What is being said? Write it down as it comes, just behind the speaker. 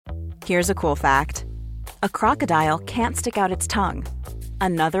Here's a cool fact. A crocodile can't stick out its tongue.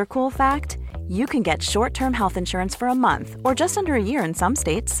 Another cool fact, you can get short-term health insurance for a month or just under a year in some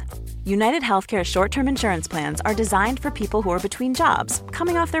states. United Healthcare short-term insurance plans are designed for people who are between jobs,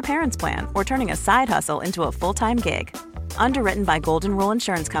 coming off their parents' plan, or turning a side hustle into a full-time gig. Underwritten by Golden Rule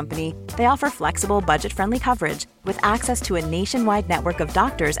Insurance Company, they offer flexible, budget-friendly coverage with access to a nationwide network of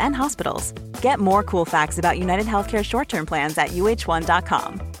doctors and hospitals. Get more cool facts about United Healthcare short-term plans at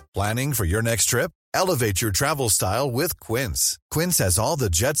uh1.com. Planning for your next trip? Elevate your travel style with Quince. Quince has all the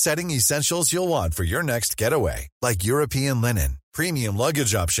jet-setting essentials you'll want for your next getaway, like European linen, premium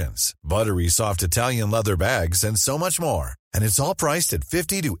luggage options, buttery soft Italian leather bags, and so much more. And it's all priced at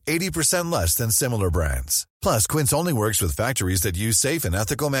 50 to 80% less than similar brands. Plus, Quince only works with factories that use safe and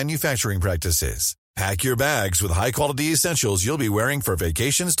ethical manufacturing practices. Pack your bags with high-quality essentials you'll be wearing for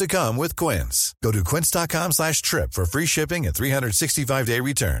vacations to come with Quince. Go to quince.com/trip for free shipping and 365-day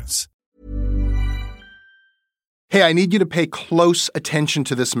returns. Hey, I need you to pay close attention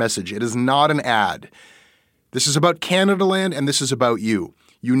to this message. It is not an ad. This is about Canadaland, and this is about you.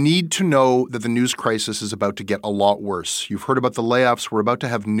 You need to know that the news crisis is about to get a lot worse. You've heard about the layoffs. We're about to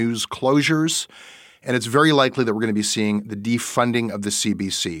have news closures, and it's very likely that we're going to be seeing the defunding of the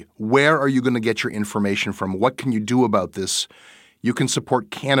CBC. Where are you going to get your information from? What can you do about this? You can support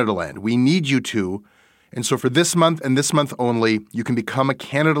Canadaland. We need you to. And so for this month and this month only, you can become a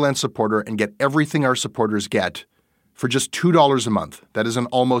Canadaland supporter and get everything our supporters get for just $2 a month. That is an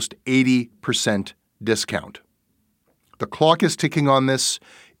almost 80% discount. The clock is ticking on this.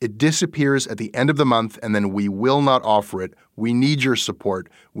 It disappears at the end of the month, and then we will not offer it. We need your support.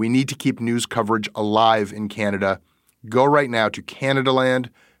 We need to keep news coverage alive in Canada. Go right now to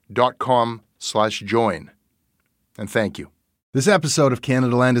canadaland.com/join. And thank you. This episode of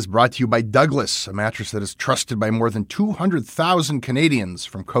Canadaland is brought to you by Douglas, a mattress that is trusted by more than 200,000 Canadians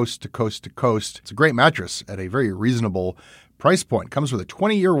from coast to coast to coast. It's a great mattress at a very reasonable price point. Comes with a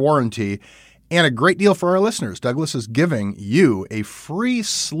 20-year warranty and a great deal for our listeners. Douglas is giving you a free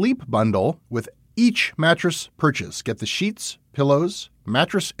sleep bundle with each mattress purchase. Get the sheets, pillows,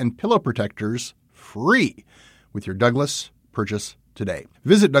 mattress, and pillow protectors free with your Douglas purchase today.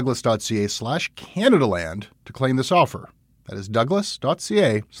 Visit douglas.ca/Canadaland to claim this offer. That is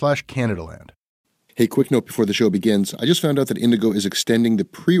douglas.ca/Canadaland. Hey, quick note before the show begins. I just found out that Indigo is extending the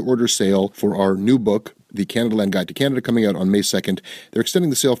pre-order sale for our new book, The Canadaland Guide to Canada, coming out on May 2nd. They're extending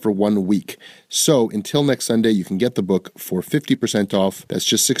the sale for 1 week. So until next Sunday, you can get the book for 50% off. That's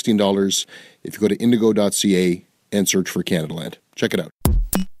just $16 if you go to indigo.ca and search for Canadaland. Check it out.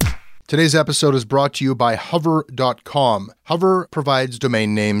 Today's episode is brought to you by Hover.com. Hover provides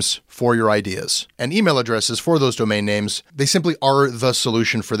domain names for your ideas and email addresses for those domain names. They simply are the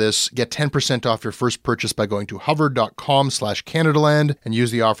solution for this. Get 10% off your first purchase by going to hover.com/Canadaland and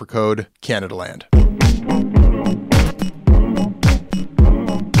use the offer code Canadaland.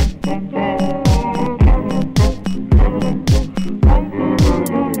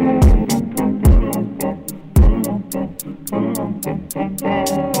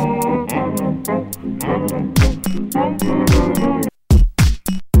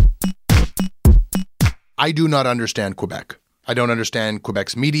 I do not understand Quebec. I don't understand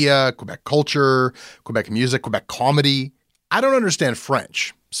Quebec's media, Quebec culture, Quebec music, Quebec comedy. I don't understand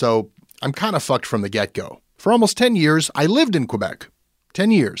French, so I'm kind of fucked from the get-go. For almost 10 years, I lived in Quebec.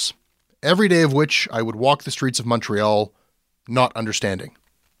 10 years. Every day of which I would walk the streets of Montreal not understanding.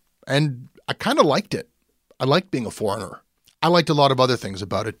 And I kind of liked it. I liked being a foreigner. I liked a lot of other things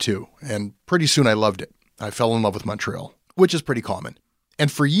about it too, and pretty soon I loved it. I fell in love with Montreal, which is pretty common.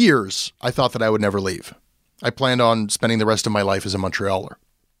 And for years, I thought that I would never leave. I planned on spending the rest of my life as a Montrealer.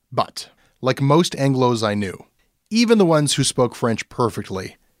 But, like most Anglos I knew, even the ones who spoke French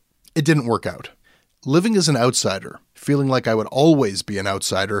perfectly, it didn't work out. Living as an outsider, feeling like I would always be an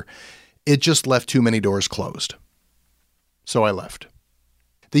outsider, it just left too many doors closed. So I left.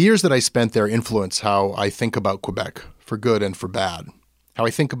 The years that I spent there influence how I think about Quebec, for good and for bad. How I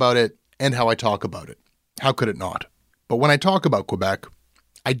think about it and how I talk about it. How could it not? But when I talk about Quebec,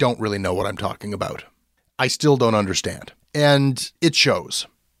 I don't really know what I'm talking about. I still don't understand. And it shows.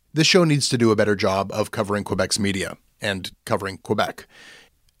 This show needs to do a better job of covering Quebec's media and covering Quebec.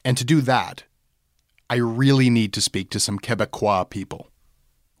 And to do that, I really need to speak to some Quebecois people.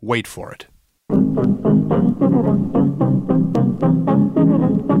 Wait for it.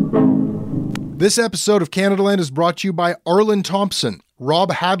 This episode of Canadaland is brought to you by Arlen Thompson,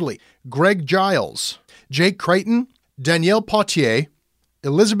 Rob Hadley, Greg Giles, Jake Crichton, Danielle Potier,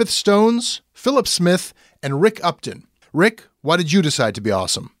 Elizabeth Stones, Philip Smith, and Rick Upton. Rick, why did you decide to be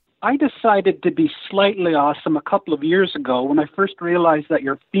awesome? I decided to be slightly awesome a couple of years ago when I first realized that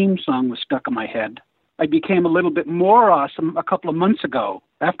your theme song was stuck in my head. I became a little bit more awesome a couple of months ago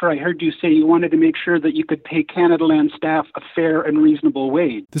after I heard you say you wanted to make sure that you could pay Canada Land staff a fair and reasonable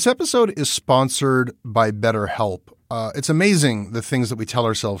wage. This episode is sponsored by BetterHelp. It's amazing the things that we tell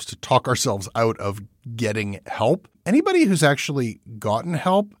ourselves to talk ourselves out of getting help. Anybody who's actually gotten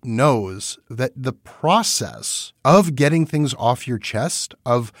help knows that the process of getting things off your chest,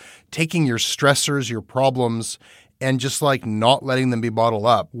 of taking your stressors, your problems, and just like not letting them be bottled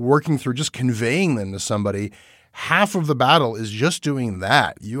up, working through just conveying them to somebody, half of the battle is just doing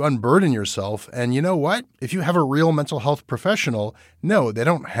that. You unburden yourself. And you know what? If you have a real mental health professional, no, they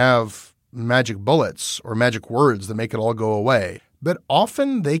don't have magic bullets or magic words that make it all go away. But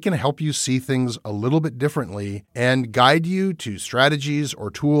often they can help you see things a little bit differently and guide you to strategies or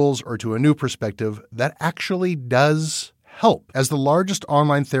tools or to a new perspective that actually does help. As the largest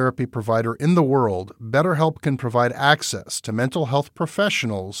online therapy provider in the world, BetterHelp can provide access to mental health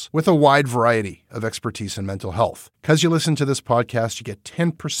professionals with a wide variety of expertise in mental health. Because you listen to this podcast, you get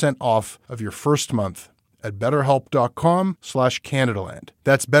 10% off of your first month at betterhelp.com/CanadaLand.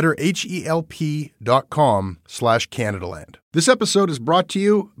 That's betterhelp.com/CanadaLand. This episode is brought to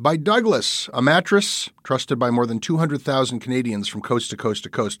you by Douglas, a mattress trusted by more than 200,000 Canadians from coast to coast to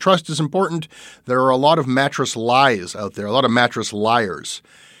coast. Trust is important. There are a lot of mattress lies out there, a lot of mattress liars.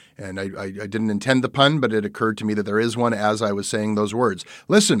 And I didn't intend the pun, but it occurred to me that there is one as I was saying those words.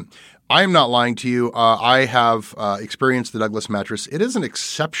 Listen, I am not lying to you. I have experienced the Douglas mattress. It is an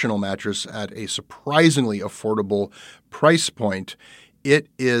exceptional mattress at a surprisingly affordable price point. It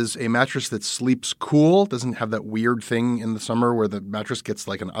is a mattress that sleeps cool, doesn't have that weird thing in the summer where the mattress gets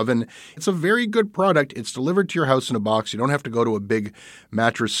like an oven. It's a very good product. It's delivered to your house in a box. You don't have to go to a big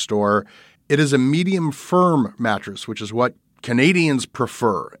mattress store. It is a medium firm mattress, which is what Canadians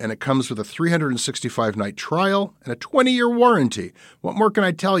prefer, and it comes with a 365-night trial and a 20-year warranty. What more can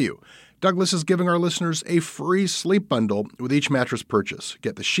I tell you? Douglas is giving our listeners a free sleep bundle with each mattress purchase.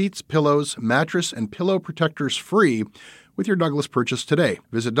 Get the sheets, pillows, mattress, and pillow protectors free with your Douglas purchase today.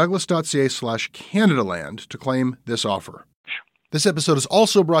 Visit douglas.ca/CanadaLand to claim this offer. This episode is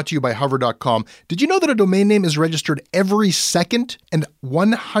also brought to you by Hover.com. Did you know that a domain name is registered every second, and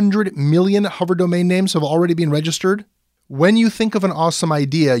 100 million Hover domain names have already been registered? When you think of an awesome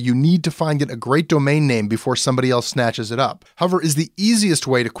idea, you need to find it a great domain name before somebody else snatches it up. Hover is the easiest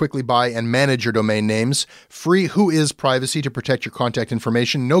way to quickly buy and manage your domain names. Free Whois privacy to protect your contact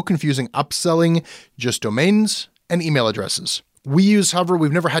information. No confusing upselling, just domains and email addresses. We use Hover.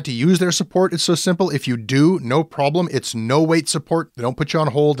 We've never had to use their support. It's so simple. If you do, no problem. It's no-wait support. They don't put you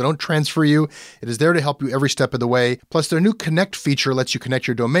on hold. They don't transfer you. It is there to help you every step of the way. Plus, their new Connect feature lets you connect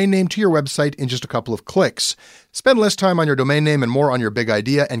your domain name to your website in just a couple of clicks. Spend less time on your domain name and more on your big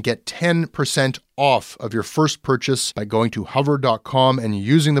idea and get 10% off of your first purchase by going to hover.com and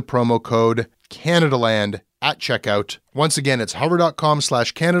using the promo code CanadaLand at checkout. Once again, it's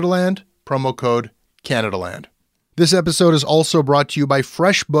hover.com/CanadaLand, promo code CanadaLand. This episode is also brought to you by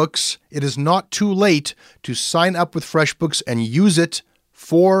FreshBooks. It is not too late to sign up with FreshBooks and use it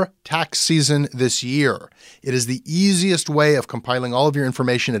for tax season this year. It is the easiest way of compiling all of your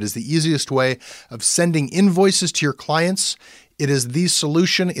information. It is the easiest way of sending invoices to your clients. It is the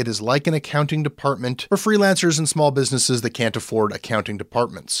solution. It is like an accounting department for freelancers and small businesses that can't afford accounting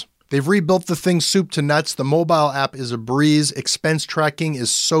departments. They've rebuilt the thing soup to nuts. The mobile app is a breeze. Expense tracking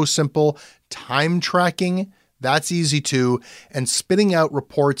is so simple. Time tracking, that's easy too, and spitting out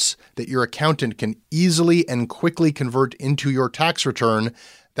reports that your accountant can easily and quickly convert into your tax return,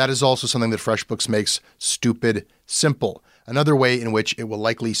 that is also something that FreshBooks makes stupid simple. Another way in which it will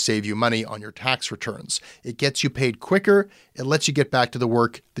likely save you money on your tax returns. It gets you paid quicker, it lets you get back to the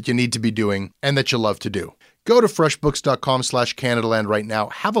work that you need to be doing and that you love to do. Go to freshbooks.com/CanadaLand right now.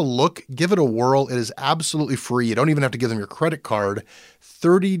 Have a look, give it a whirl. It is absolutely free. You don't even have to give them your credit card.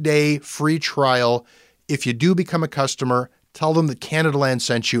 30-day free trial. If you do become a customer, tell them that Canada Land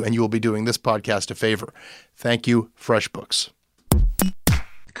sent you and you will be doing this podcast a favor. Thank you, FreshBooks.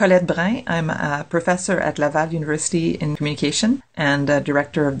 Colette Brun. I'm a professor at Laval University in communication and a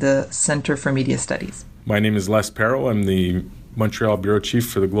director of the Center for Media Studies. My name is Les Perreault. I'm the Montreal bureau chief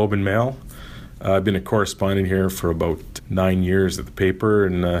for the Globe and Mail. I've been a correspondent here for about 9 years at the paper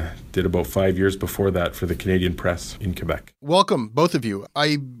and did about 5 years before that for the Canadian Press in Quebec. Welcome, both of you.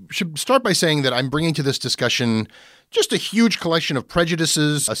 I should start by saying that I'm bringing to this discussion just a huge collection of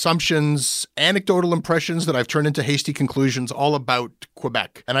prejudices, assumptions, anecdotal impressions that I've turned into hasty conclusions all about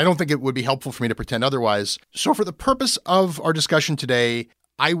Quebec. And I don't think it would be helpful for me to pretend otherwise. So for the purpose of our discussion today,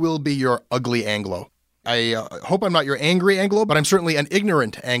 I will be your ugly Anglo. I hope I'm not your angry Anglo, but I'm certainly an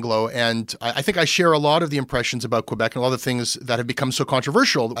ignorant Anglo, and I think I share a lot of the impressions about Quebec and a lot of the things that have become so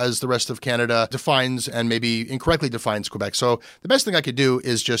controversial as the rest of Canada defines and maybe incorrectly defines Quebec. So the best thing I could do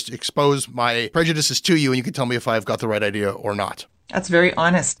is just expose my prejudices to you, and you can tell me if I've got the right idea or not. That's very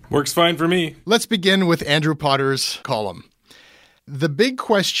honest. Works fine for me. Let's begin with Andrew Potter's column. The big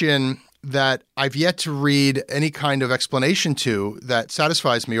question that I've yet to read any kind of explanation to that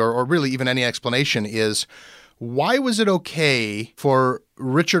satisfies me, or really even any explanation, is why was it okay for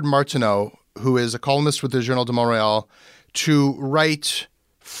Richard Martineau, who is a columnist with the Journal de Montréal, to write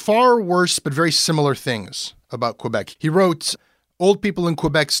far worse but very similar things about Quebec? He wrote, "Old people in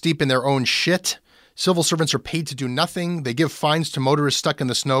Quebec steep in their own shit. Civil servants are paid to do nothing. They give fines to motorists stuck in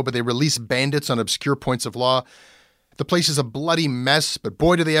the snow, but they release bandits on obscure points of law. The place is a bloody mess, but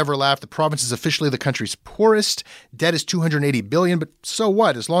boy, do they ever laugh. The province is officially the country's poorest. Debt is $280 billion, but so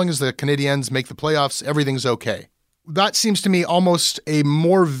what? As long as the Canadiens make the playoffs, everything's okay." That seems to me almost a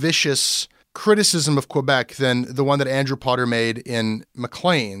more vicious criticism of Quebec than the one that Andrew Potter made in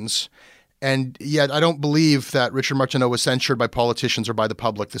Maclean's. And yet I don't believe that Richard Martineau was censured by politicians or by the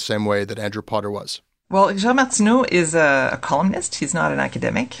public the same way that Andrew Potter was. Well, Jean Martineau is a columnist. He's not an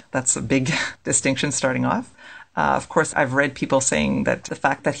academic. That's a big distinction starting off. Of course, I've read people saying that the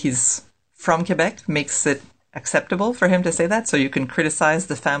fact that he's from Quebec makes it acceptable for him to say that. So you can criticize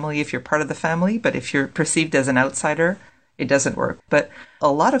the family if you're part of the family, but if you're perceived as an outsider, it doesn't work. But a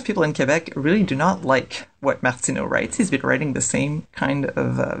lot of people in Quebec really do not like what Martineau writes. He's been writing the same kind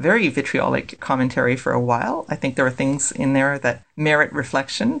of very vitriolic commentary for a while. I think there are things in there that merit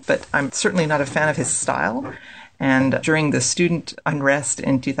reflection, but I'm certainly not a fan of his style. And during the student unrest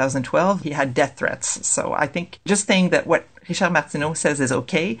in 2012, he had death threats. So I think just saying that what Richard Martineau says is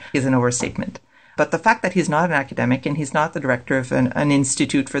okay is an overstatement. But the fact that he's not an academic and he's not the director of an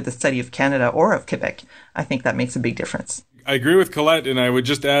institute for the study of Canada or of Quebec, I think that makes a big difference. I agree with Colette, and I would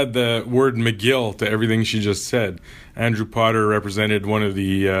just add the word McGill to everything she just said. Andrew Potter represented one of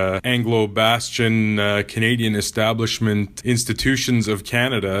the Anglo-Bastion Canadian establishment institutions of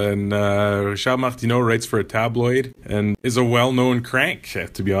Canada, and Richard Martineau writes for a tabloid and is a well-known crank,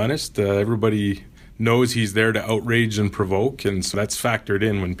 to be honest. Everybody knows he's there to outrage and provoke, and so that's factored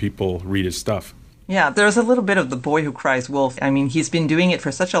in when people read his stuff. Yeah, there's a little bit of the boy who cries wolf. I mean, he's been doing it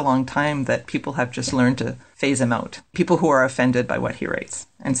for such a long time that people have just learned to phase him out. People who are offended by what he writes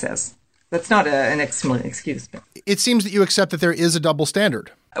and says. That's not an excellent excuse. But it seems that you accept that there is a double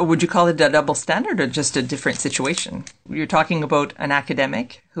standard. Would you call it a double standard or just a different situation? You're talking about an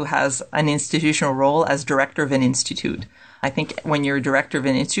academic who has an institutional role as director of an institute. I think when you're a director of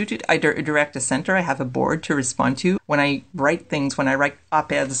an institute, I direct a center, I have a board to respond to. When I write things, when I write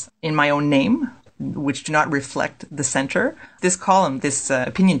op-eds in my own name, which do not reflect the center. This column, this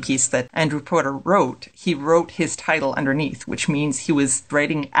opinion piece that Andrew Potter wrote, he wrote his title underneath, which means he was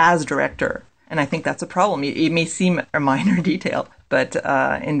writing as director. And I think that's a problem. It may seem a minor detail, but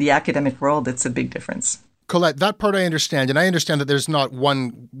in the academic world, it's a big difference. Colette, that part I understand, and I understand that there's not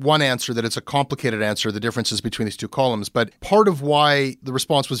one answer, that it's a complicated answer, the differences between these two columns, but part of why the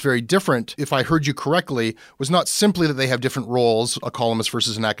response was very different, if I heard you correctly, was not simply that they have different roles, a columnist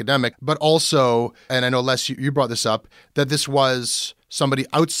versus an academic, but also, and I know Les, you brought this up, that this was somebody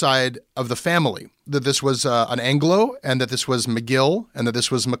outside of the family, that this was an Anglo, and that this was McGill, and that this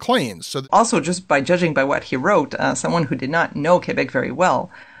was Maclean's. So also, just by judging by what he wrote, someone who did not know Quebec very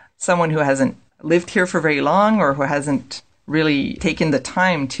well, someone who hasn't lived here for very long or who hasn't really taken the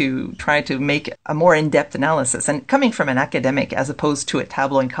time to try to make a more in-depth analysis. And coming from an academic as opposed to a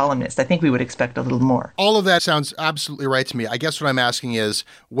tabloid columnist, I think we would expect a little more. All of that sounds absolutely right to me. I guess what I'm asking is,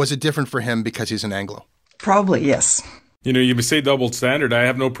 was it different for him because he's an Anglo? Probably, yes. You know, you say double standard. I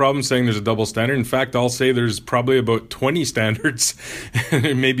have no problem saying there's a double standard. In fact, I'll say there's probably about 20 standards,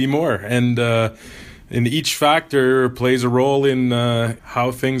 maybe more. And each factor plays a role in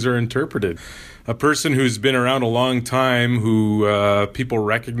how things are interpreted. A person who's been around a long time, who people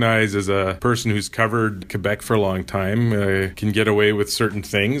recognize as a person who's covered Quebec for a long time, can get away with certain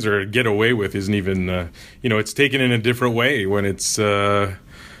things, or get away with isn't even, it's taken in a different way when it's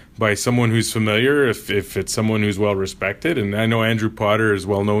by someone who's familiar, if it's someone who's well respected. And I know Andrew Potter is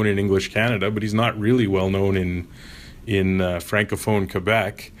well known in English Canada, but he's not really well known in Francophone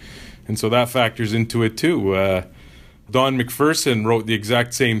Quebec. And so that factors into it too. Don McPherson wrote the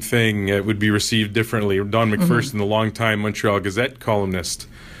exact same thing. It would be received differently. Don McPherson, the longtime Montreal Gazette columnist,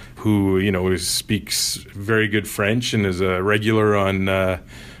 who speaks very good French and is a regular on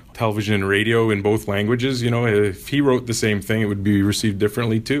television and radio in both languages. If he wrote the same thing, it would be received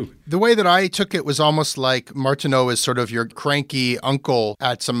differently too. The way that I took it was almost like Martineau is sort of your cranky uncle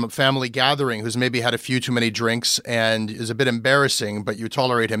at some family gathering who's maybe had a few too many drinks and is a bit embarrassing, but you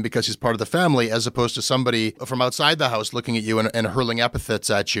tolerate him because he's part of the family, as opposed to somebody from outside the house looking at you and hurling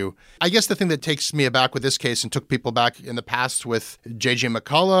epithets at you. I guess the thing that takes me aback with this case and took people back in the past with J.J.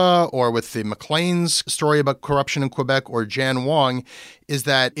 McCullough or with the Maclean's story about corruption in Quebec or Jan Wong is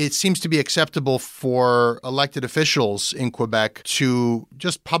that it seems to be acceptable for elected officials in Quebec to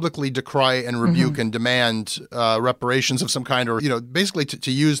just publicly decry and rebuke and demand reparations of some kind, or, basically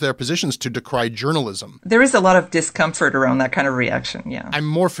to use their positions to decry journalism. There is a lot of discomfort around that kind of reaction, yeah. I'm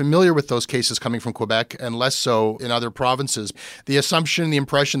more familiar with those cases coming from Quebec and less so in other provinces. The assumption, the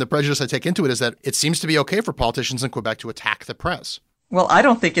impression, the prejudice I take into it is that it seems to be okay for politicians in Quebec to attack the press. Well, I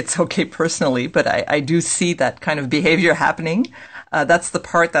don't think it's okay personally, but I do see that kind of behavior happening. That's the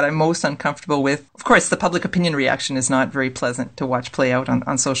part that I'm most uncomfortable with. Of course, the public opinion reaction is not very pleasant to watch play out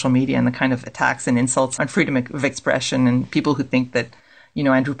on social media, and the kind of attacks and insults on freedom of expression and people who think that,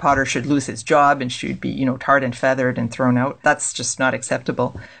 Andrew Potter should lose his job and should be, tarred and feathered and thrown out. That's just not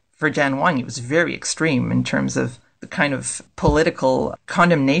acceptable. For Jan Wong, it was very extreme in terms of the kind of political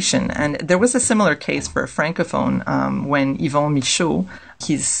condemnation. And there was a similar case for a francophone when Yvon Michaud,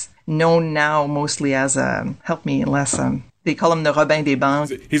 he's known now mostly as they call him the Robin des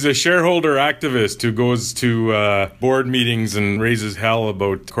Banques. He's a shareholder activist who goes to board meetings and raises hell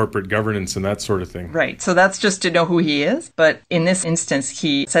about corporate governance and that sort of thing. Right. So that's just to know who he is. But in this instance,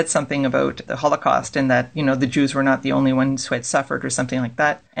 he said something about the Holocaust and that, the Jews were not the only ones who had suffered or something like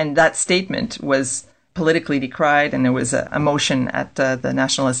that. And that statement was politically decried, and there was a motion at the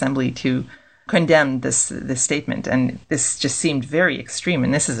National Assembly to condemn this statement. And this just seemed very extreme.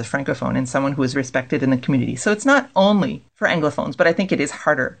 And this is a francophone and someone who is respected in the community. So it's not only for Anglophones, but I think it is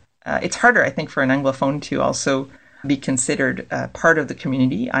harder. It's harder, I think, for an Anglophone to also be considered part of the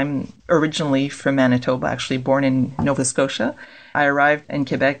community. I'm originally from Manitoba, actually born in Nova Scotia. I arrived in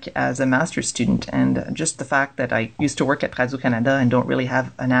Quebec as a master's student, and just the fact that I used to work at Radio-Canada and don't really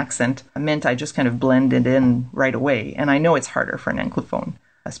have an accent meant I just kind of blended in right away. And I know it's harder for an Anglophone,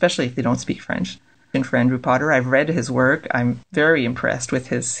 especially if they don't speak French. And for Andrew Potter, I've read his work. I'm very impressed with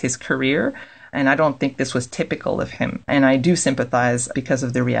his career, and I don't think this was typical of him. And I do sympathize because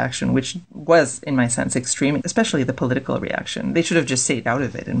of the reaction, which was, in my sense, extreme, especially the political reaction. They should have just stayed out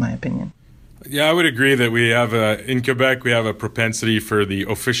of it, in my opinion. Yeah, I would agree that we have in Quebec, we have a propensity for the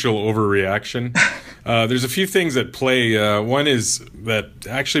official overreaction. There's a few things at play. One is that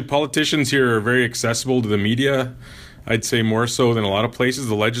actually politicians here are very accessible to the media. I'd say more so than a lot of places.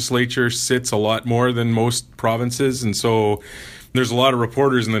 The legislature sits a lot more than most provinces, and so there's a lot of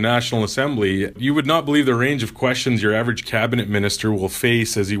reporters in the National Assembly. You would not believe the range of questions your average cabinet minister will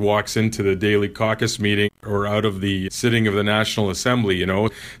face as he walks into the daily caucus meeting or out of the sitting of the National Assembly,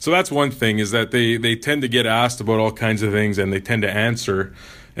 So that's one thing, is that they tend to get asked about all kinds of things and they tend to answer.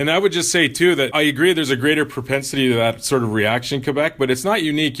 And I would just say, too, that I agree there's a greater propensity to that sort of reaction in Quebec, but it's not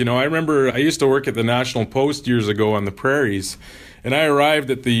unique. I remember I used to work at the National Post years ago on the prairies, and I arrived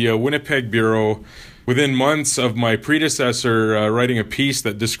at the Winnipeg Bureau within months of my predecessor writing a piece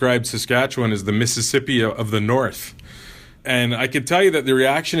that described Saskatchewan as the Mississippi of the North. And I could tell you that the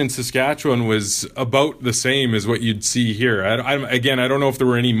reaction in Saskatchewan was about the same as what you'd see here. I don't know if there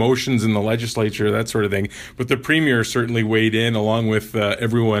were any motions in the legislature, that sort of thing, but the premier certainly weighed in along with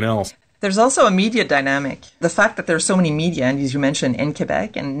everyone else. There's also a media dynamic. The fact that there's so many media, and as you mentioned, in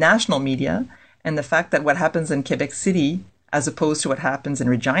Quebec, and national media, and the fact that what happens in Quebec City, as opposed to what happens in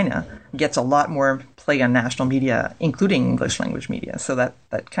Regina, gets a lot more play on national media, including English language media. So that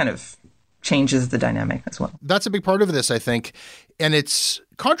kind of changes the dynamic as well. That's a big part of this, I think. And it's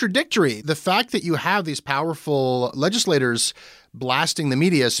contradictory. The fact that you have these powerful legislators blasting the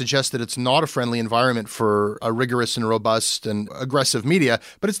media suggests that it's not a friendly environment for a rigorous and robust and aggressive media,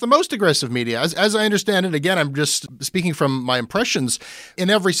 but it's the most aggressive media. As I understand it, again, I'm just speaking from my impressions, in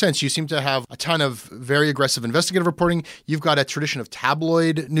every sense, you seem to have a ton of very aggressive investigative reporting. You've got a tradition of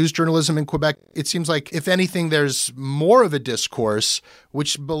tabloid news journalism in Quebec. It seems like, if anything, there's more of a discourse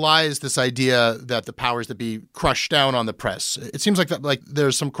which belies this idea that the powers that be crush down on the press. It seems like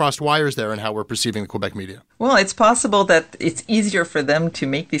there's some crossed wires there in how we're perceiving the Quebec media. Well, it's possible that it's easier for them to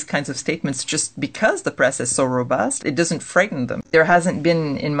make these kinds of statements just because the press is so robust. It doesn't frighten them. There hasn't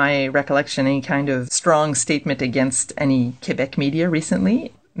been, in my recollection, any kind of strong statement against any Quebec media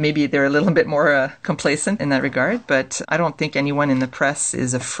recently. Maybe they're a little bit more complacent in that regard, but I don't think anyone in the press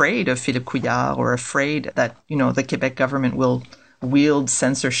is afraid of Philippe Couillard or afraid that, the Quebec government will wield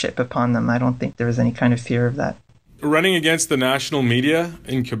censorship upon them. I don't think there is any kind of fear of that. Running against the national media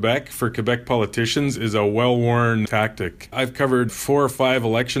in Quebec for Quebec politicians is a well-worn tactic. I've covered 4 or 5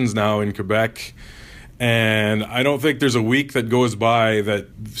 elections now in Quebec, and I don't think there's a week that goes by that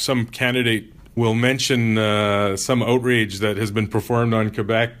some candidate will mention some outrage that has been performed on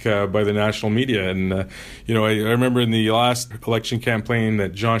Quebec by the national media. And, I remember in the last election campaign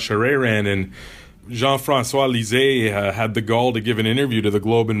that Jean Charest ran in, Jean-François Lisée had the gall to give an interview to the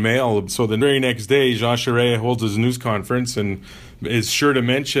Globe and Mail. So the very next day, Jean Charest holds his news conference and is sure to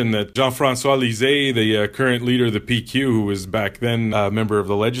mention that Jean-François Lisée, the current leader of the PQ, who was back then a member of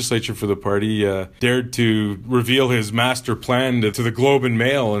the legislature for the party, dared to reveal his master plan to the Globe and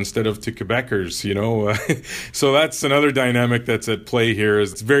Mail instead of to Quebecers, So that's another dynamic that's at play here.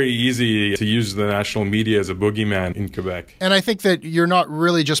 Is it's very easy to use the national media as a boogeyman in Quebec. And I think that you're not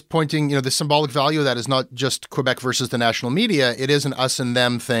really just pointing, the symbolic value of that is not just Quebec versus the national media. It is an us and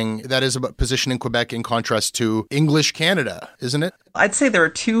them thing. That is about positioning Quebec in contrast to English Canada, isn't it? I'd say there are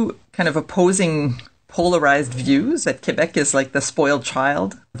two kind of opposing polarized views, that Quebec is like the spoiled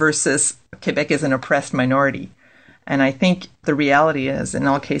child versus Quebec is an oppressed minority. And I think the reality is, in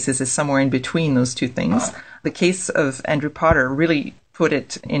all cases, is somewhere in between those two things. The case of Andrew Potter really put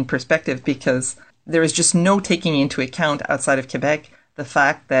it in perspective, because there is just no taking into account outside of Quebec the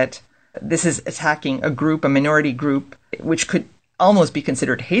fact that this is attacking a minority group, which could almost be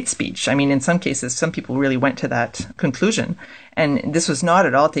considered hate speech. I mean, in some cases, some people really went to that conclusion. And this was not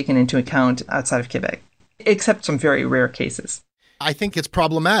at all taken into account outside of Quebec, except some very rare cases. I think it's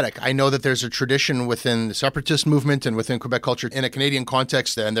problematic. I know that there's a tradition within the separatist movement and within Quebec culture in a Canadian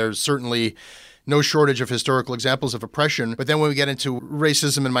context, and there's certainly no shortage of historical examples of oppression. But then when we get into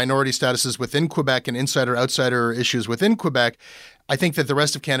racism and minority statuses within Quebec and insider-outsider issues within Quebec, I think that the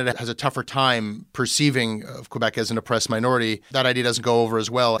rest of Canada has a tougher time perceiving of Quebec as an oppressed minority. That idea doesn't go over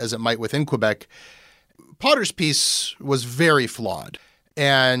as well as it might within Quebec. Potter's piece was very flawed,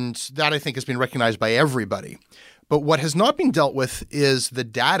 and that I think has been recognized by everybody. But what has not been dealt with is the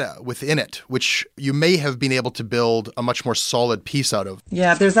data within it, which you may have been able to build a much more solid piece out of.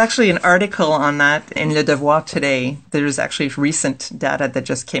 Yeah, there's actually an article on that in Le Devoir today. There's actually recent data that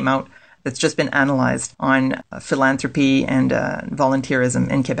just came out that's just been analyzed on philanthropy and volunteerism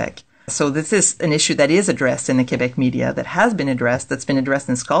in Quebec. So this is an issue that is addressed in the Quebec media, that has been addressed, that's been addressed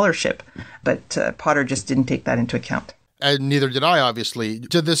in scholarship. But Potter just didn't take that into account. And neither did I, obviously.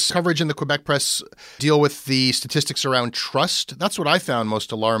 Did this coverage in the Quebec press deal with the statistics around trust? That's what I found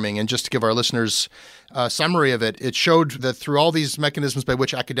most alarming. And just to give our listeners a summary of it, it showed that through all these mechanisms by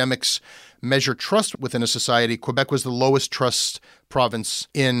which academics measure trust within a society, Quebec was the lowest trust province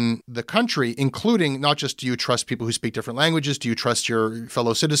in the country, including not just do you trust people who speak different languages, do you trust your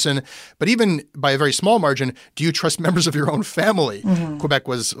fellow citizen, but even by a very small margin, do you trust members of your own family? Mm-hmm. Quebec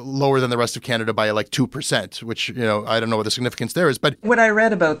was lower than the rest of Canada by like 2%, which, I don't know what the significance there is. But what I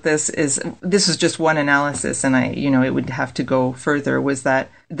read about this is just one analysis, and it would have to go further, was that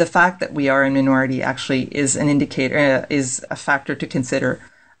the fact that we are a minority actually is an indicator, is a factor to consider,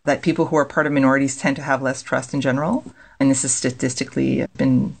 that people who are part of minorities tend to have less trust in general. And this has statistically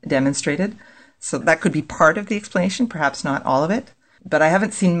been demonstrated. So that could be part of the explanation, perhaps not all of it. But I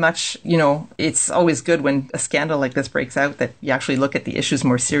haven't seen much, it's always good when a scandal like this breaks out that you actually look at the issues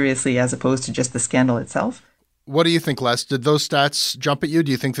more seriously as opposed to just the scandal itself. What do you think, Les? Did those stats jump at you?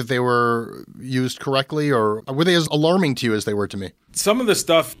 Do you think that they were used correctly, or were they as alarming to you as they were to me? Some of the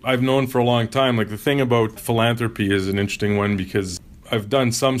stuff I've known for a long time, like the thing about philanthropy is an interesting one, because I've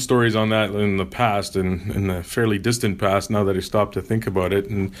done some stories on that in the past, and in the fairly distant past, now that I stopped to think about it.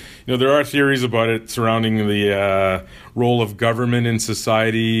 And, there are theories about it surrounding the role of government in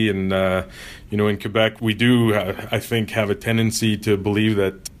society. And, in Quebec, we do, I think, have a tendency to believe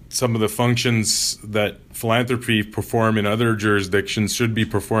that some of the functions that philanthropy perform in other jurisdictions should be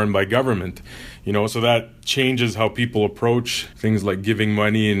performed by government. So that changes how people approach things like giving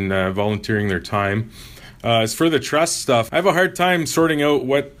money and volunteering their time. As for the trust stuff, I have a hard time sorting out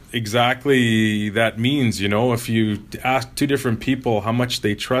what exactly that means. If you ask two different people how much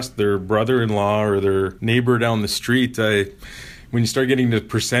they trust their brother-in-law or their neighbor down the street, when you start getting the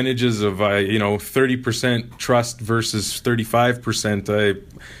percentages of, 30% trust versus 35%, I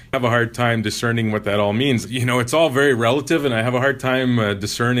have a hard time discerning what that all means. It's all very relative, and I have a hard time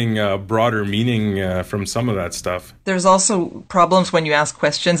discerning broader meaning from some of that stuff. There's also problems when you ask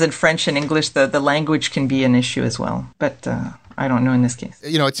questions in French and English. The language can be an issue as well, but I don't know in this case.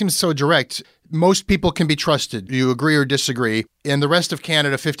 It seems so direct. Most people can be trusted. You agree or disagree. In the rest of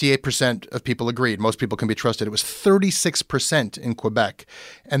Canada, 58% of people agreed. Most people can be trusted. It was 36% in Quebec.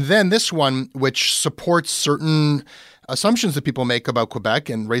 And then this one, which supports certain assumptions that people make about Quebec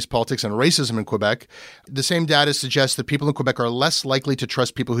and race politics and racism in Quebec, the same data suggests that people in Quebec are less likely to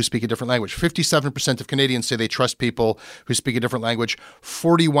trust people who speak a different language. 57% of Canadians say they trust people who speak a different language,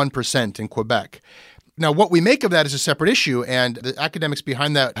 41% in Quebec. Now, what we make of that is a separate issue, and the academics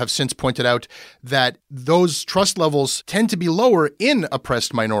behind that have since pointed out that those trust levels tend to be lower in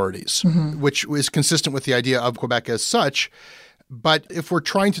oppressed minorities, which is consistent with the idea of Quebec as such. But if we're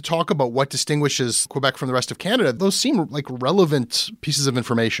trying to talk about what distinguishes Quebec from the rest of Canada, those seem like relevant pieces of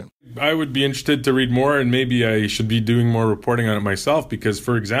information. I would be interested to read more, and maybe I should be doing more reporting on it myself because,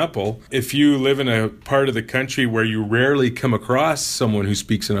 for example, if you live in a part of the country where you rarely come across someone who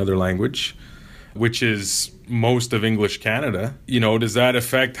speaks another language, which is most of English Canada, does that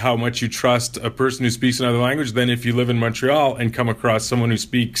affect how much you trust a person who speaks another language than if you live in Montreal and come across someone who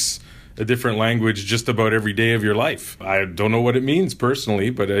speaks a different language just about every day of your life? I don't know what it means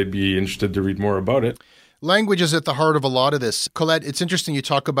personally, but I'd be interested to read more about it. Language is at the heart of a lot of this. Colette, it's interesting you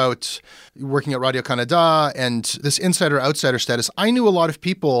talk about working at Radio-Canada and this insider-outsider status. I knew a lot of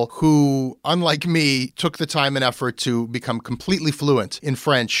people who, unlike me, took the time and effort to become completely fluent in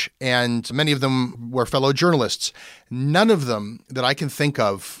French, and many of them were fellow journalists. None of them that I can think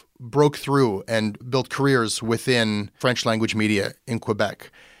of broke through and built careers within French language media in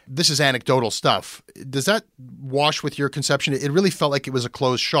Quebec. This is anecdotal stuff. Does that wash with your conception? It really felt like it was a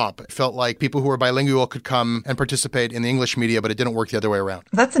closed shop. It felt like people who were bilingual could come and participate in the English media, but it didn't work the other way around.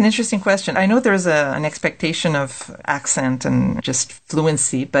 That's an interesting question. I know there's an expectation of accent and just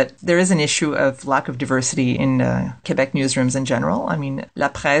fluency, but there is an issue of lack of diversity in Quebec newsrooms in general. I mean, La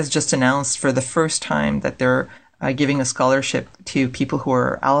Presse just announced for the first time that they're giving a scholarship to people who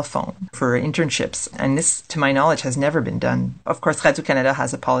are allophone for internships. And this, to my knowledge, has never been done. Of course, Radio-Canada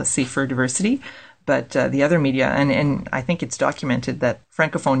has a policy for diversity, but the other media, and I think it's documented that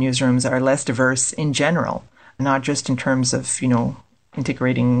Francophone newsrooms are less diverse in general, not just in terms of,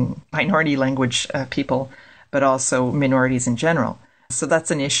 integrating minority language people, but also minorities in general. So that's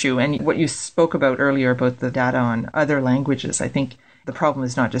an issue. And what you spoke about earlier about the data on other languages, I think the problem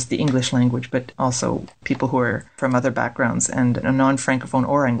is not just the English language, but also people who are from other backgrounds and non-Francophone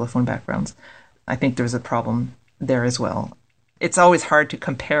or Anglophone backgrounds. I think there's a problem there as well. It's always hard to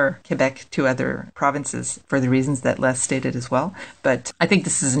compare Quebec to other provinces for the reasons that Les stated as well. But I think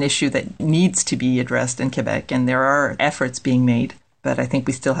this is an issue that needs to be addressed in Quebec, and there are efforts being made, but I think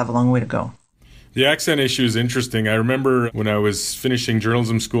we still have a long way to go. The accent issue is interesting. I remember when I was finishing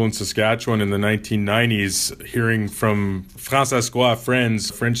journalism school in Saskatchewan in the 1990s, hearing from Françaisquois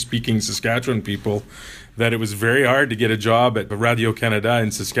friends, French-speaking Saskatchewan people, that it was very hard to get a job at Radio-Canada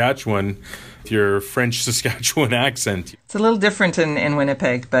in Saskatchewan with your French Saskatchewan accent. It's a little different in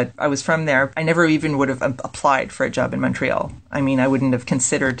Winnipeg, but I was from there. I never even would have applied for a job in Montreal. I mean, I wouldn't have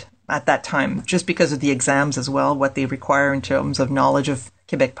considered at that time, just because of the exams as well, what they require in terms of knowledge of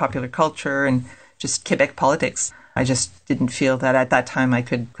Quebec popular culture and just Quebec politics. I just didn't feel that at that time I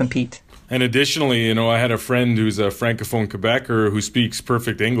could compete. And additionally, I had a friend who's a Francophone Quebecer who speaks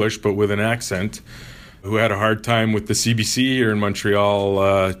perfect English but with an accent, who had a hard time with the CBC here in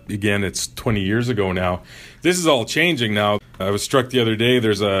Montreal. Again, it's 20 years ago now. This is all changing now. I was struck the other day,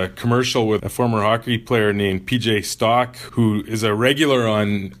 there's a commercial with a former hockey player named PJ Stock, who is a regular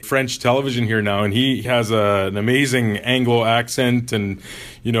on French television here now, and he has an amazing Anglo accent, and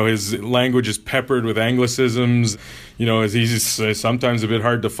his language is peppered with Anglicisms. He's sometimes a bit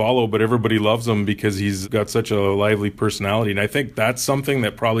hard to follow, but everybody loves him because he's got such a lively personality. And I think that's something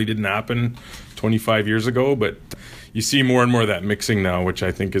that probably didn't happen 25 years ago, but you see more and more of that mixing now, which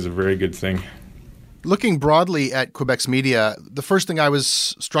I think is a very good thing. Looking broadly at Quebec's media, the first thing I was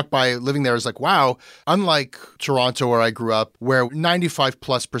struck by living there is like, wow, unlike Toronto where I grew up, where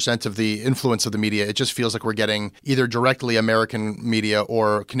 95+% of the influence of the media, it just feels like we're getting either directly American media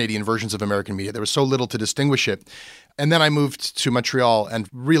or Canadian versions of American media. There was so little to distinguish it. And then I moved to Montreal and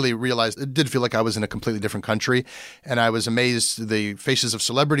really realized it did feel like I was in a completely different country. And I was amazed the faces of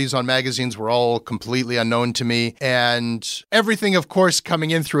celebrities on magazines were all completely unknown to me. And everything, of course,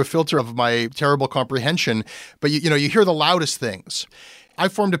 coming in through a filter of my terrible comprehension. But, you hear the loudest things. I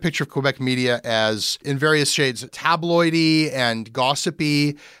formed a picture of Quebec media as, in various shades, tabloidy and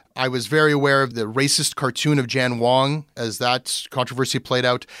gossipy. I was very aware of the racist cartoon of Jan Wong as that controversy played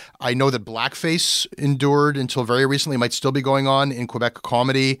out. I know that blackface endured until very recently, might still be going on in Quebec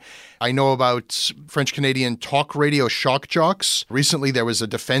comedy. I know about French-Canadian talk radio shock jocks. Recently, there was a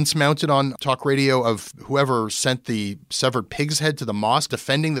defense mounted on talk radio of whoever sent the severed pig's head to the mosque,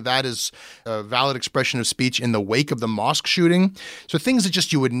 defending that is a valid expression of speech in the wake of the mosque shooting. So things that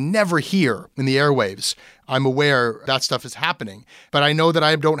just you would never hear in the airwaves. I'm aware that stuff is happening, but I know that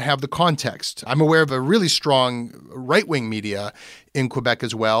I don't have the context. I'm aware of a really strong right-wing media in Quebec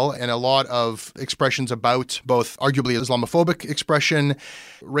as well, and a lot of expressions about both arguably Islamophobic expression,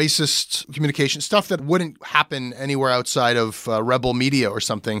 racist communication, stuff that wouldn't happen anywhere outside of rebel media or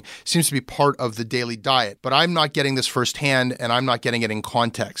something, seems to be part of the daily diet. But I'm not getting this firsthand, and I'm not getting it in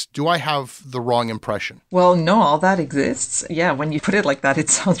context. Do I have the wrong impression? Well, no, all that exists. Yeah, when you put it like that, it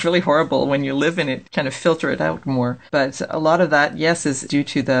sounds really horrible. When you live in it, kind of filter it out more. But a lot of that, yes, is due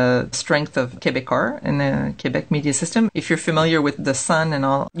to the strength of Québécois and the Quebec media system. If you're familiar with The Sun and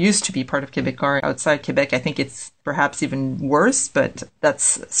all, used to be part of Québécois outside Quebec, I think it's perhaps even worse, but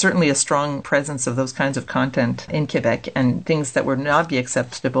that's certainly a strong presence of those kinds of content in Quebec and things that would not be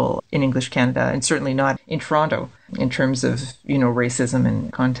acceptable in English Canada, and certainly not in Toronto in terms of, racism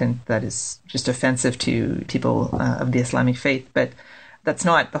and content that is just offensive to people of the Islamic faith. But that's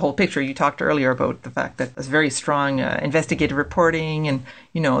not the whole picture. You talked earlier about the fact that there's very strong investigative reporting, and,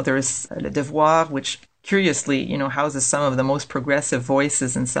 there's Le Devoir, which curiously, houses some of the most progressive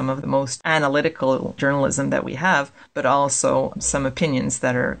voices and some of the most analytical journalism that we have, but also some opinions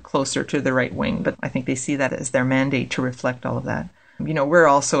that are closer to the right wing. But I think they see that as their mandate to reflect all of that. We're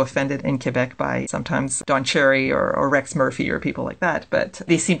also offended in Quebec by sometimes Don Cherry or Rex Murphy or people like that, but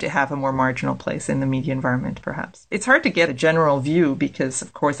they seem to have a more marginal place in the media environment, perhaps. It's hard to get a general view because,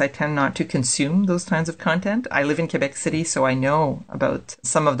 of course, I tend not to consume those kinds of content. I live in Quebec City, so I know about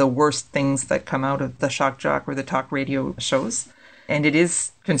some of the worst things that come out of the shock jock or the talk radio shows. And it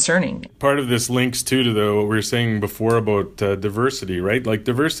is concerning. Part of this links too to what we were saying before about diversity, right? Like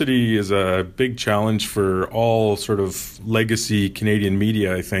diversity is a big challenge for all sort of legacy Canadian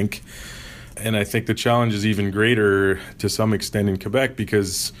media, I think. And I think the challenge is even greater to some extent in Quebec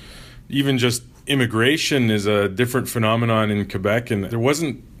because even just immigration is a different phenomenon in Quebec. And there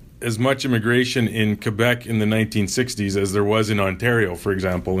wasn't as much immigration in Quebec in the 1960s as there was in Ontario, for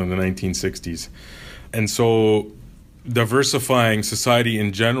example, in the 1960s. And so diversifying society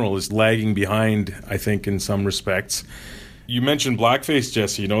in general is lagging behind, I think, in some respects. You mentioned blackface,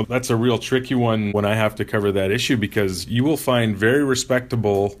 Jesse. That's a real tricky one when I have to cover that issue because you will find very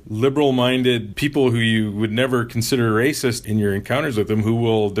respectable, liberal-minded people who you would never consider racist in your encounters with them who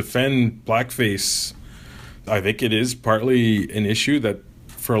will defend blackface. I think it is partly an issue that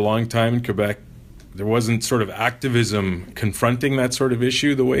for a long time in Quebec, there wasn't sort of activism confronting that sort of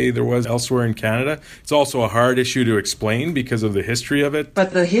issue the way there was elsewhere in Canada. It's also a hard issue to explain because of the history of it.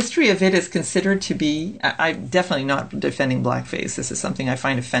 But the history of it is considered to be, I'm definitely not defending blackface. This is something I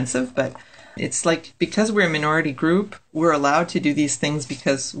find offensive, but it's like because we're a minority group, we're allowed to do these things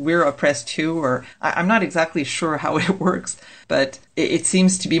because we're oppressed too, or I'm not exactly sure how it works, but it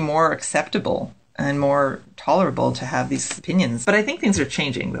seems to be more acceptable and more tolerable to have these opinions. But I think things are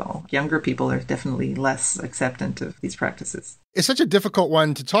changing, though. Younger people are definitely less acceptant of these practices. It's such a difficult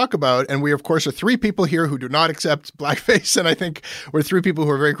one to talk about. And we, of course, are three people here who do not accept blackface. And I think we're three people who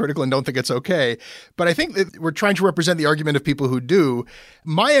are very critical and don't think it's okay. But I think that we're trying to represent the argument of people who do.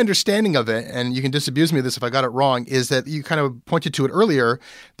 My understanding of it, and you can disabuse me of this if I got it wrong, is that you kind of pointed to it earlier.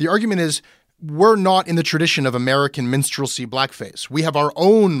 The argument is, we're not in the tradition of American minstrelsy blackface. We have our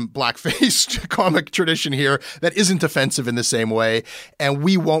own blackface comic tradition here that isn't offensive in the same way, and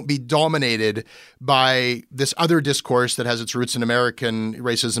we won't be dominated by this other discourse that has its roots in American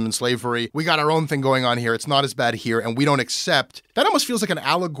racism and slavery. We got our own thing going on here. It's not as bad here, and we don't accept. That almost feels like an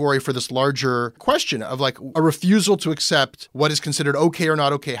allegory for this larger question of like a refusal to accept what is considered okay or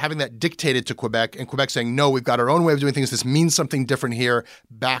not okay, having that dictated to Quebec, and Quebec saying, no, we've got our own way of doing things. This means something different here.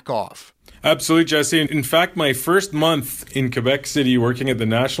 Back off. Absolutely, Jesse. In fact, my first month in Quebec City working at the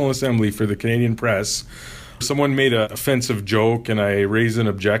National Assembly for the Canadian Press, someone made an offensive joke and I raised an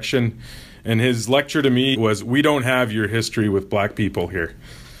objection. And his lecture to me was, we don't have your history with black people here.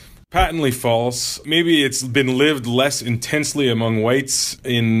 Patently false. Maybe it's been lived less intensely among whites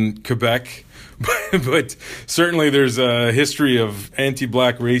in Quebec, but certainly there's a history of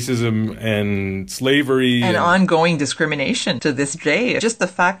anti-black racism and slavery. And ongoing discrimination to this day. Just the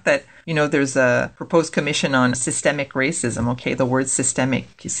fact that, there's a proposed commission on systemic racism. Okay, the word systemic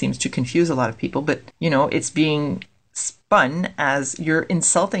seems to confuse a lot of people, but, it's being spun as you're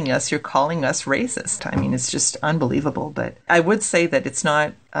insulting us, you're calling us racist. I mean, it's just unbelievable. But I would say that it's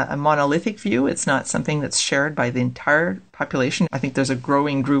not a monolithic view. It's not something that's shared by the entire population. I think there's a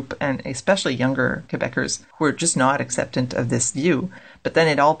growing group, and especially younger Quebecers, who are just not acceptant of this view. But then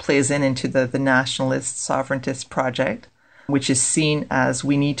it all plays into the nationalist, sovereigntist project, which is seen as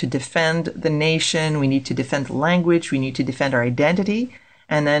we need to defend the nation, we need to defend the language, we need to defend our identity.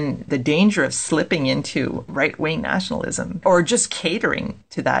 And then the danger of slipping into right-wing nationalism or just catering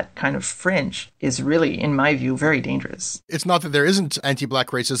to that kind of fringe is really, in my view, very dangerous. It's not that there isn't anti-Black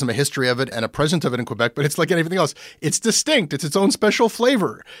racism, a history of it, and a presence of it in Quebec, but it's like anything else. It's distinct. It's its own special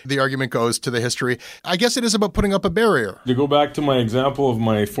flavor. The argument goes to the history. I guess it is about putting up a barrier. To go back to my example of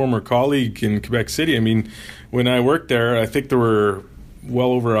my former colleague in Quebec City, I mean, when I worked there, I think there were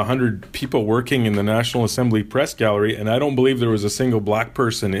well over 100 people working in the National Assembly Press Gallery, and I don't believe there was a single Black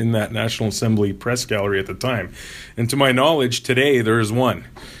person in that National Assembly Press Gallery at the time. And to my knowledge, today there is one.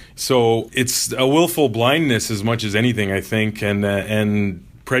 So it's a willful blindness as much as anything, I think, and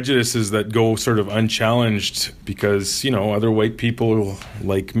prejudices that go sort of unchallenged because, other white people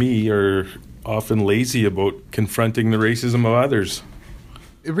like me are often lazy about confronting the racism of others.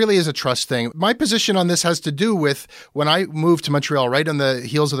 It really is a trust thing. My position on this has to do with when I moved to Montreal right on the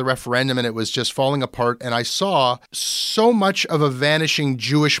heels of the referendum and it was just falling apart, and I saw so much of a vanishing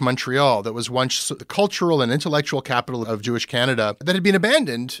Jewish Montreal that was once the cultural and intellectual capital of Jewish Canada that had been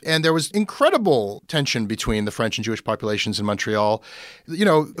abandoned, and there was incredible tension between the French and Jewish populations in Montreal.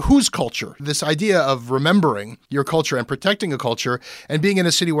 Whose culture? This idea of remembering your culture and protecting a culture, and being in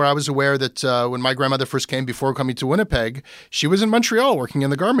a city where I was aware that when my grandmother first came before coming to Winnipeg, she was in Montreal working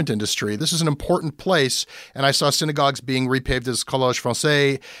in the garment industry. This is an important place, and I saw synagogues being repaved as Collège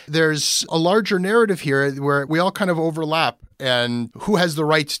Français. There's a larger narrative here where we all kind of overlap, and who has the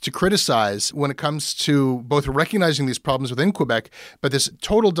right to criticize when it comes to both recognizing these problems within Quebec, but this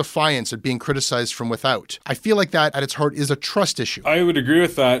total defiance at being criticized from without. I feel like that at its heart is a trust issue. I would agree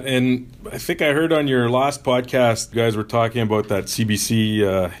with that, and I think I heard on your last podcast, you guys were talking about that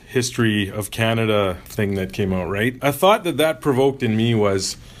CBC History of Canada thing that came out, right? A thought that provoked in me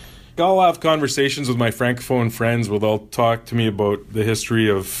was, I'll have conversations with my Francophone friends where they'll talk to me about the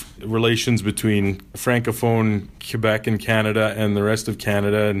history of relations between Francophone Quebec and Canada and the rest of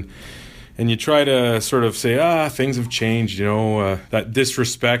Canada. And you try to sort of say, things have changed, that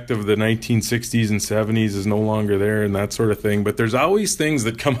disrespect of the 1960s and 70s is no longer there and that sort of thing. But there's always things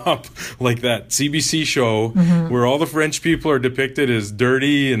that come up like that CBC show where all the French people are depicted as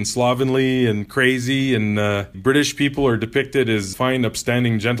dirty and slovenly and crazy, and British people are depicted as fine,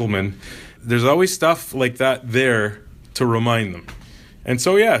 upstanding gentlemen. There's always stuff like that there to remind them. And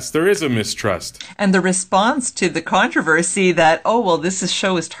so, yes, there is a mistrust. And the response to the controversy that, this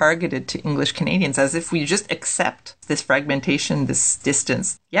show is targeted to English Canadians, as if we just accept this fragmentation, this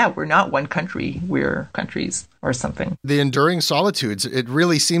distance. Yeah, we're not one country, we're countries or something. The enduring solitudes, it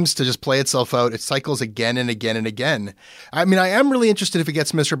really seems to just play itself out. It cycles again and again and again. I mean, I am really interested if it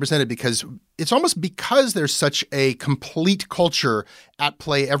gets misrepresented, because it's almost because there's such a complete culture at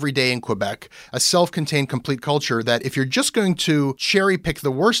play every day in Quebec, a self-contained complete culture, that if you're just going to cherry pick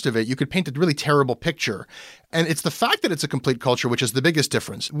the worst of it, you could paint a really terrible picture. And it's the fact that it's a complete culture which is the biggest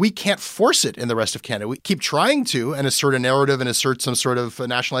difference. We can't force it in the rest of Canada. We keep trying to and assert a narrative and assert some sort of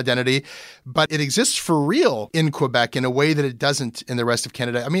national identity, but it exists for real in Quebec in a way that it doesn't in the rest of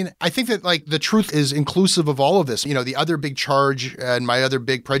Canada. I mean, I think that the truth is inclusive of all of this. The other big charge and my other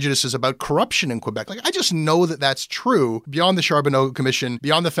big prejudice is about corruption in Quebec. I just know that that's true beyond the Charbonneau Commission,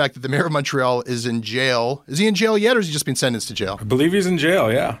 beyond the fact that the mayor of Montreal is in jail. Is he in jail yet, or has he just been sentenced to jail? I believe he's in jail,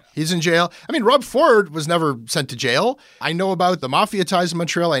 yeah. He's in jail. I mean, Rob Ford was never sent to jail. I know about the mafia ties in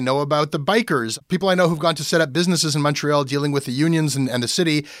Montreal. I know about the bikers. People I know who've gone to set up businesses in Montreal dealing with the unions and the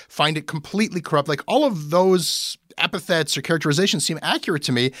city find it completely corrupt. All of those epithets or characterizations seem accurate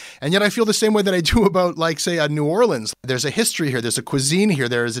to me, and yet I feel the same way that I do about, say, New Orleans. There's a history here. There's a cuisine here.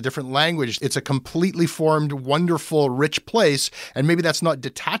 There is a different language. It's a completely formed, wonderful, rich place, and maybe that's not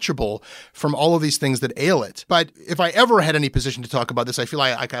detachable from all of these things that ail it. But if I ever had any position to talk about this, I feel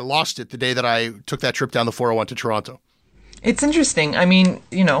like I lost it the day that I took that trip down the 401 to Toronto. It's interesting. I mean,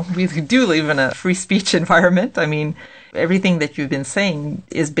 we do live in a free speech environment. I mean, everything that you've been saying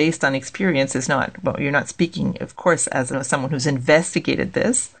is based on experience. You're not speaking, of course, as someone who's investigated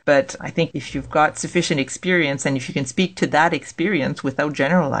this. But I think if you've got sufficient experience and if you can speak to that experience without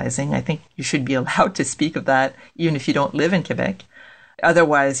generalizing, I think you should be allowed to speak of that, even if you don't live in Quebec.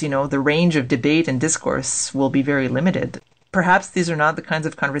 Otherwise, the range of debate and discourse will be very limited. Perhaps these are not the kinds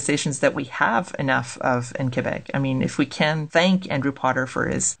of conversations that we have enough of in Quebec. I mean, if we can thank Andrew Potter for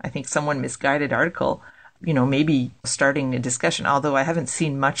his, I think, somewhat misguided article, maybe starting a discussion, although I haven't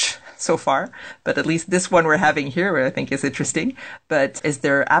seen much so far, but at least this one we're having here, I think is interesting. But is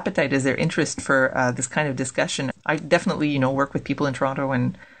there appetite, is there interest for this kind of discussion? I definitely, work with people in Toronto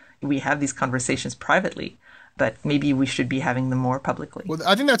and we have these conversations privately, but maybe we should be having them more publicly. Well,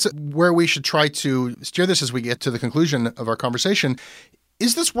 I think that's where we should try to steer this as we get to the conclusion of our conversation.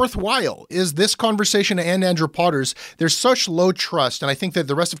 is this worthwhile? Is this conversation and Andrew Potter's, there's such low trust, and I think that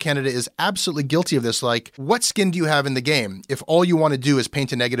the rest of Canada is absolutely guilty of this. Like, what skin do you have in the game if all you want to do is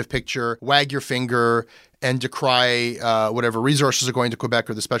paint a negative picture, wag your finger, and decry whatever resources are going to Quebec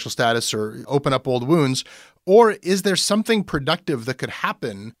or the special status or open up old wounds? Or is there something productive that could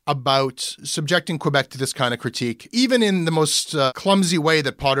happen about subjecting Quebec to this kind of critique, even in the most clumsy way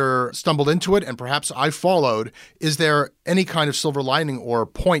that Potter stumbled into it and perhaps I followed? Is there any kind of silver lining or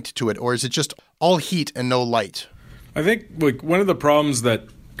point to it, or is it just all heat and no light? I think like one of the problems that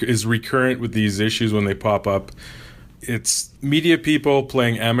is recurrent with these issues when they pop up, it's media people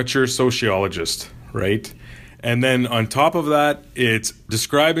playing amateur sociologist, right? And then on top of that, it's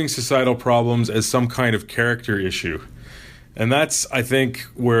describing societal problems as some kind of character issue. And that's, I think,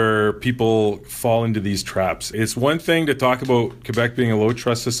 where people fall into these traps. It's one thing to talk about Quebec being a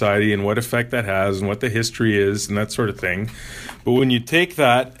low-trust society and what effect that has and what the history is and that sort of thing. But when you take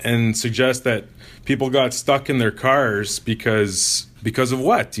that and suggest that people got stuck in their cars because of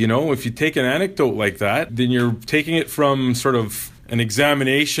what? You know, if you take an anecdote like that, then you're taking it from sort of an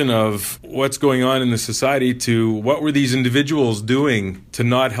examination of what's going on in the society to what were these individuals doing to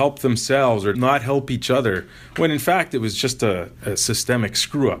not help themselves or not help each other, when in fact it was just a systemic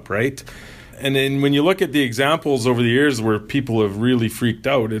screw-up, right? And then when you look at the examples over the years where people have really freaked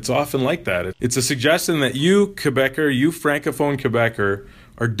out, it's often like that. It's a suggestion that you, Quebecer, you Francophone Quebecer,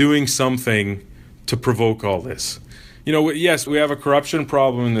 are doing something to provoke all this. You know, yes, we have a corruption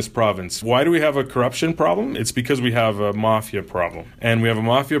problem in this province. Why do we have a corruption problem? It's because we have a mafia problem. And we have a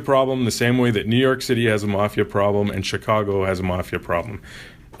mafia problem the same way that New York City has a mafia problem and Chicago has a mafia problem.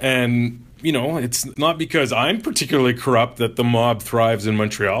 And, you know, it's not because I'm particularly corrupt that the mob thrives in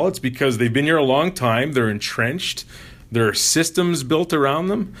Montreal. It's because they've been here a long time. They're entrenched. There are systems built around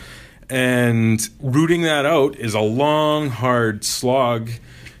them. And rooting that out is a long, hard slog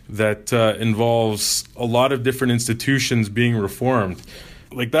that involves a lot of different institutions being reformed.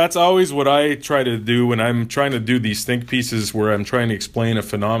 Like, that's always what I try to do when I'm trying to do these think pieces where I'm trying to explain a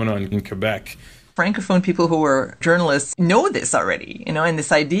phenomenon in Quebec. Francophone people who are journalists know this already, you know, and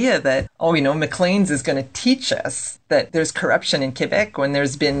this idea that, oh, you know, Maclean's is going to teach us that there's corruption in Quebec when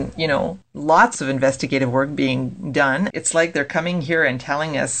there's been, you know, lots of investigative work being done. It's like they're coming here and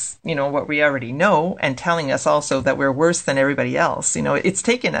telling us, you know, what we already know and telling us also that we're worse than everybody else. You know, it's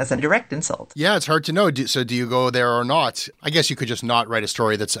taken as a direct insult. Yeah, it's hard to know. So do you go there or not? I guess you could just not write a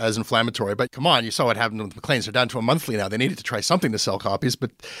story that's as inflammatory, but come on, you saw what happened with Maclean's. They're down to a monthly now. They needed to try something to sell copies.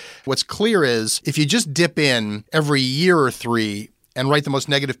 But what's clear is if you just dip in every year or three and write the most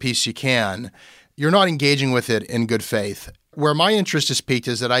negative piece you can, you're not engaging with it in good faith. Where my interest is piqued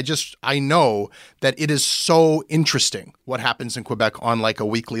is that I know that it is so interesting what happens in Quebec on like a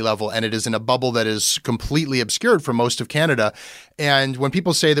weekly level, and it is in a bubble that is completely obscured from most of Canada. And when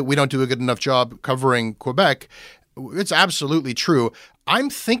people say that we don't do a good enough job covering Quebec, it's absolutely true. I'm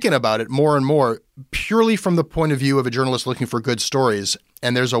thinking about it more and more purely from the point of view of a journalist looking for good stories.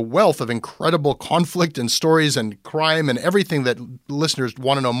 And there's a wealth of incredible conflict and stories and crime and everything that listeners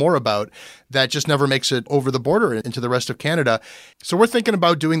want to know more about that just never makes it over the border into the rest of Canada. So we're thinking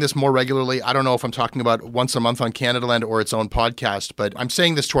about doing this more regularly. I don't know if I'm talking about once a month on Canadaland or its own podcast, but I'm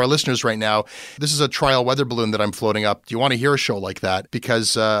saying this to our listeners right now. This is a trial weather balloon that I'm floating up. Do you want to hear a show like that?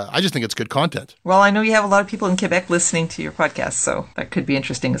 Because I just think it's good content. Well, I know you have a lot of people in Quebec listening to your podcast, so that could be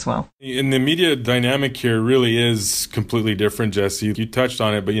interesting as well. And the media dynamic here really is completely different, Jesse. You touched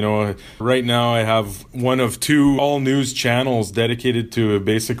on it, but you know, right now I have one of two all news channels dedicated to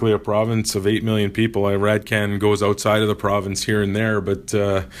basically a province of 8 million people. Radcan goes outside of the province here and there, but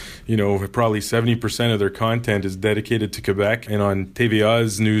you know, probably 70% of their content is dedicated to Quebec. And on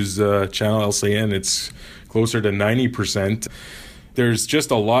TVA's news channel LCN, it's closer to 90%. There's just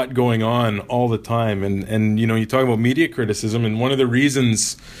a lot going on all the time. And you know, you talk about media criticism, and one of the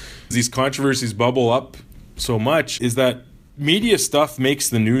reasons these controversies bubble up so much is that media stuff makes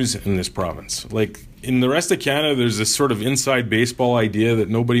the news in this province. Like, in the rest of Canada, there's this sort of inside baseball idea that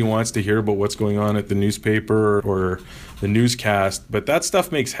nobody wants to hear about what's going on at the newspaper or the newscast, but that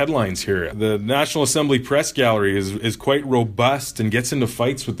stuff makes headlines here. The National Assembly Press Gallery is quite robust and gets into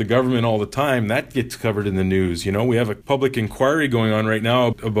fights with the government all the time. That gets covered in the news. You know, we have a public inquiry going on right now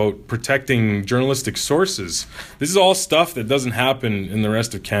about protecting journalistic sources. This is all stuff that doesn't happen in the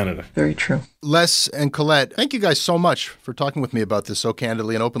rest of Canada. Very true. Les and Colette, thank you guys so much for talking with me about this so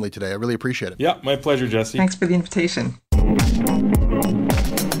candidly and openly today. I really appreciate it. Yeah, my pleasure, Jesse. Thanks for the invitation.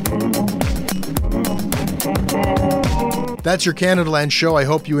 That's your Canadaland show. I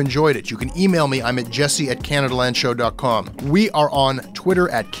hope you enjoyed it. You can email me. I'm at jesse@canadalandshow.com. We are on Twitter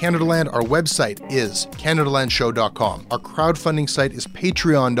at Canadaland. Our website is canadalandshow.com. Our crowdfunding site is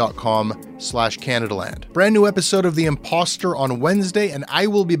patreon.com/Canadaland. Brand new episode of The Imposter on Wednesday, and I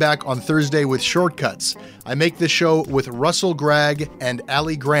will be back on Thursday with Shortcuts. I make this show with Russell Gregg and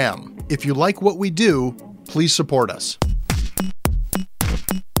Ali Graham. If you like what we do, please support us.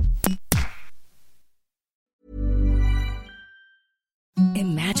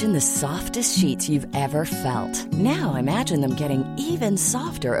 Imagine the softest sheets you've ever felt. Now imagine them getting even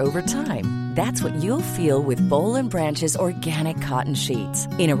softer over time. That's what you'll feel with Boll & Branch's organic cotton sheets.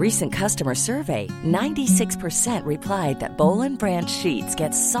 In a recent customer survey, 96% replied that Boll & Branch sheets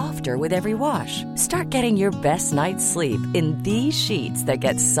get softer with every wash. Start getting your best night's sleep in these sheets that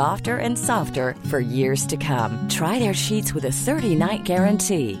get softer and softer for years to come. Try their sheets with a 30-night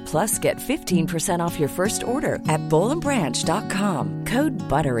guarantee. Plus, get 15% off your first order at bollandbranch.com. Code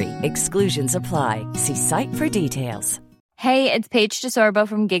BUTTERY. Exclusions apply. See site for details. Hey, it's Paige DeSorbo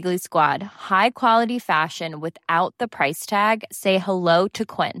from Giggly Squad. High quality fashion without the price tag. Say hello to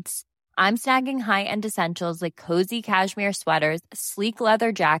Quince. I'm snagging high-end essentials like cozy cashmere sweaters, sleek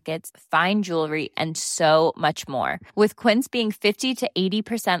leather jackets, fine jewelry, and so much more. With Quince being 50 to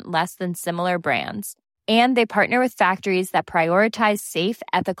 80% less than similar brands. And they partner with factories that prioritize safe,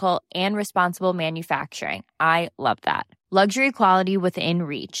 ethical, and responsible manufacturing. I love that. Luxury quality within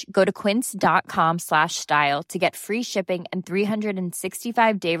reach. Go to quince.com/style to get free shipping and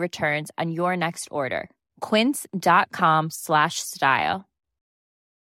 365-day returns on your next order. Quince.com/style.